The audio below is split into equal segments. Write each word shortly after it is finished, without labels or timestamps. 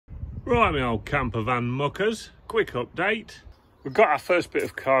Right, my old camper van muckers, quick update. We've got our first bit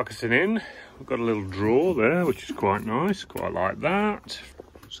of carcassing in. We've got a little drawer there, which is quite nice, quite like that.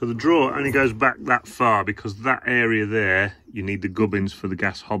 So the drawer only goes back that far because that area there, you need the gubbins for the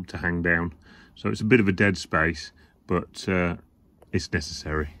gas hob to hang down. So it's a bit of a dead space, but it's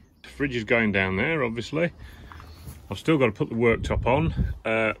necessary. The fridge is going down there, obviously. I've still got to put the worktop on.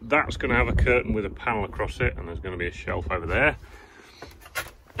 That's going to have a curtain with a panel across it, and there's going to be a shelf over there.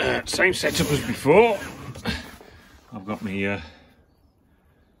 Same setup as before. I've got my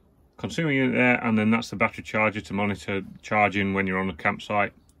consuming unit there, and then that's the battery charger to monitor charging when you're on a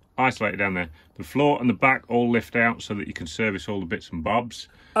campsite. Isolated down there. The floor and the back all lift out so that you can service all the bits and bobs.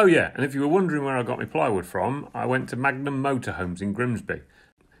 Oh yeah, and if you were wondering where I got my plywood from, I went to Magnum Motorhomes in Grimsby.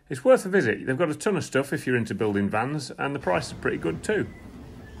 It's worth a visit. They've got a ton of stuff if you're into building vans, and the price is pretty good too.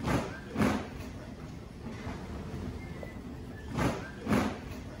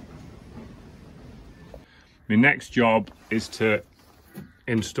 My next job is to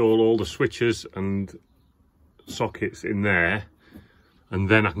install all the switches and sockets in there, and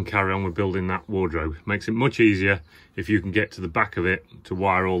then I can carry on with building that wardrobe. Makes it much easier if you can get to the back of it to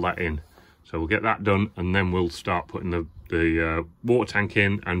wire all that in. So we'll get that done, and then we'll start putting the water tank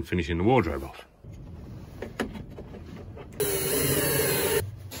in and finishing the wardrobe off.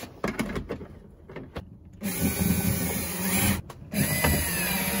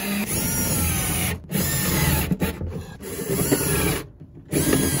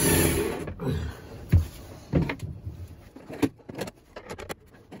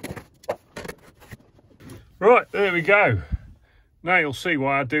 Right, there we go. Now you'll see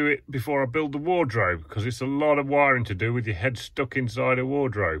why I do it before I build the wardrobe, because it's a lot of wiring to do with your head stuck inside a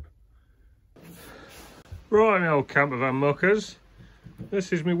wardrobe. Right, my old campervan muckers,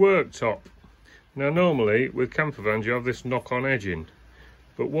 this is my worktop. Now normally with campervans you have this knock-on edging,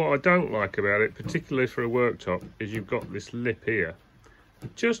 but what I don't like about it, particularly for a worktop, is you've got this lip here. I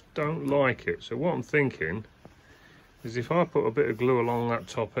just don't like it. So what I'm thinking is if I put a bit of glue along that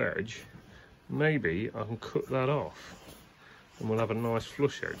top edge, maybe I can cut that off and we'll have a nice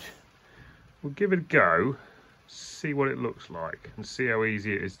flush edge. We'll give it a go, see what it looks like and see how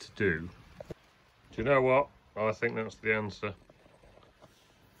easy it is to do. Do you know what? I think that's the answer.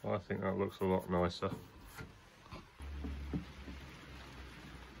 I think that looks a lot nicer.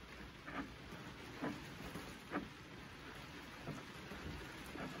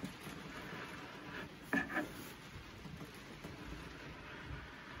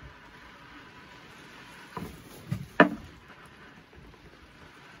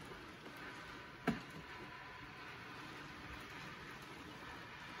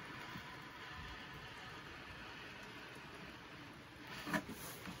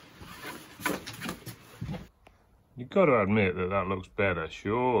 You've got to admit that that looks better,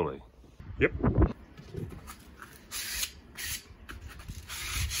 surely. Yep.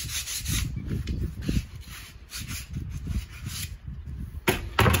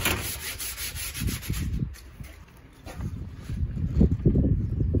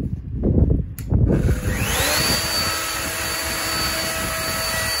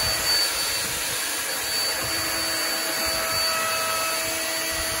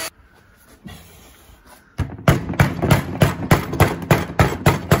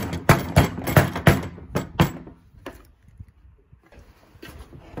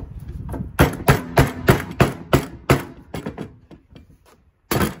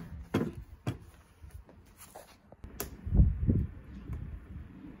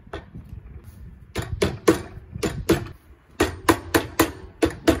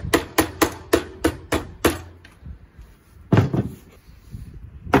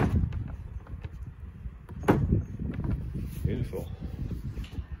 Beautiful.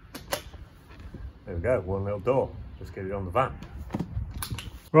 There we go, one little door. Let's get it on the van.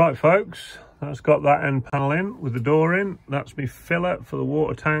 Right folks, that's got that end panel in with the door in. That's my filler for the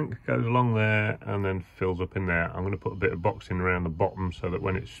water tank. Goes along there and then fills up in there. I'm going to put a bit of boxing around the bottom so that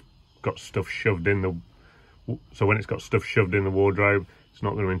when it's got stuff shoved in the wardrobe, it's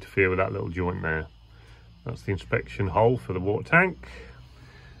not going to interfere with that little joint there. That's the inspection hole for the water tank.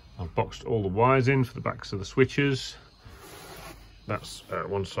 I've boxed all the wires in for the backs of the switches. That's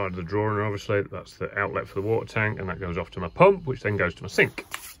one side of the drawer, and obviously that's the outlet for the water tank, and that goes off to my pump, which then goes to my sink.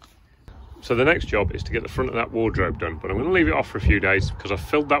 So the next job is to get the front of that wardrobe done, but I'm going to leave it off for a few days because I've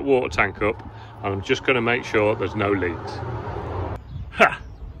filled that water tank up and I'm just going to make sure there's no leaks. Ha!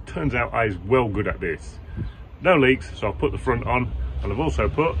 Turns out I was well good at this. No leaks, so I've put the front on, and I've also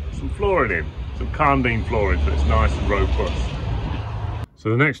put some flooring in, some Carndean flooring, so it's nice and robust. So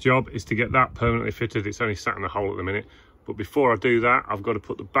the next job is to get that permanently fitted. It's only sat in the hole at the minute. But before I do that, I've got to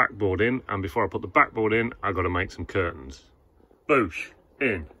put the backboard in, and before I put the backboard in, I've got to make some curtains. Boosh,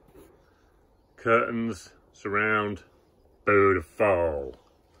 in. Curtains, surround, beautiful.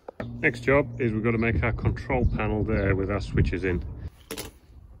 Next job is we've got to make our control panel there with our switches in.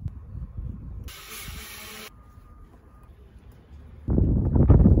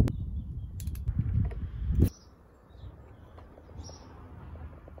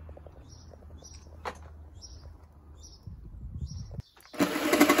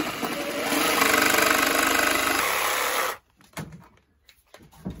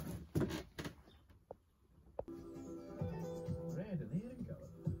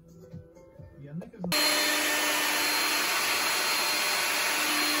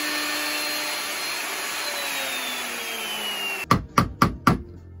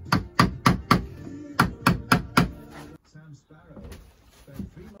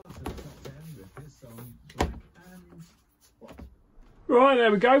 Right,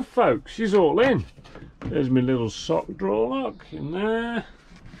 there we go folks, she's all in. There's my little sock drawer lock in there.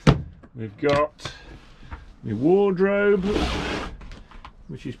 We've got my wardrobe,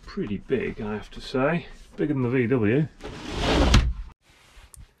 which is pretty big, I have to say. Bigger than the VW.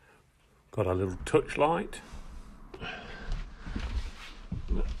 Got a little touch light.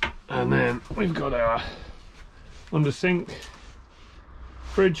 And then we've got our under sink,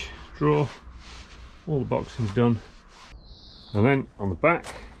 fridge, drawer, all the boxing's done. And then on the back,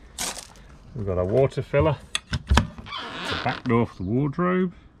 we've got our water filler, the back door for the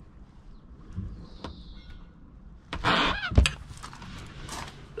wardrobe,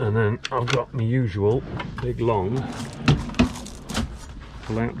 and then I've got my usual big long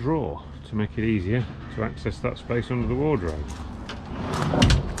pull-out drawer to make it easier to access that space under the wardrobe.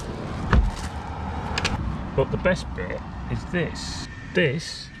 But the best bit is this.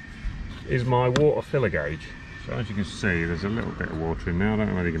 This is my water filler gauge. So as you can see, there's a little bit of water in there. I don't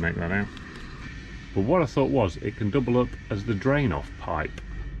know whether you can make that out. But what I thought was, it can double up as the drain off pipe.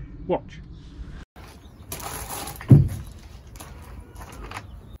 Watch.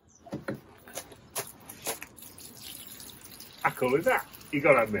 How cool is that? You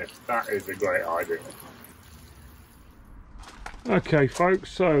gotta admit, that is a great idea. Okay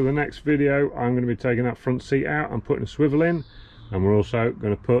folks, so the next video I'm going to be taking that front seat out and putting a swivel in, and we're also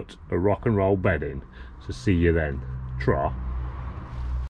going to put a rock and roll bed in. So see you then. Tra.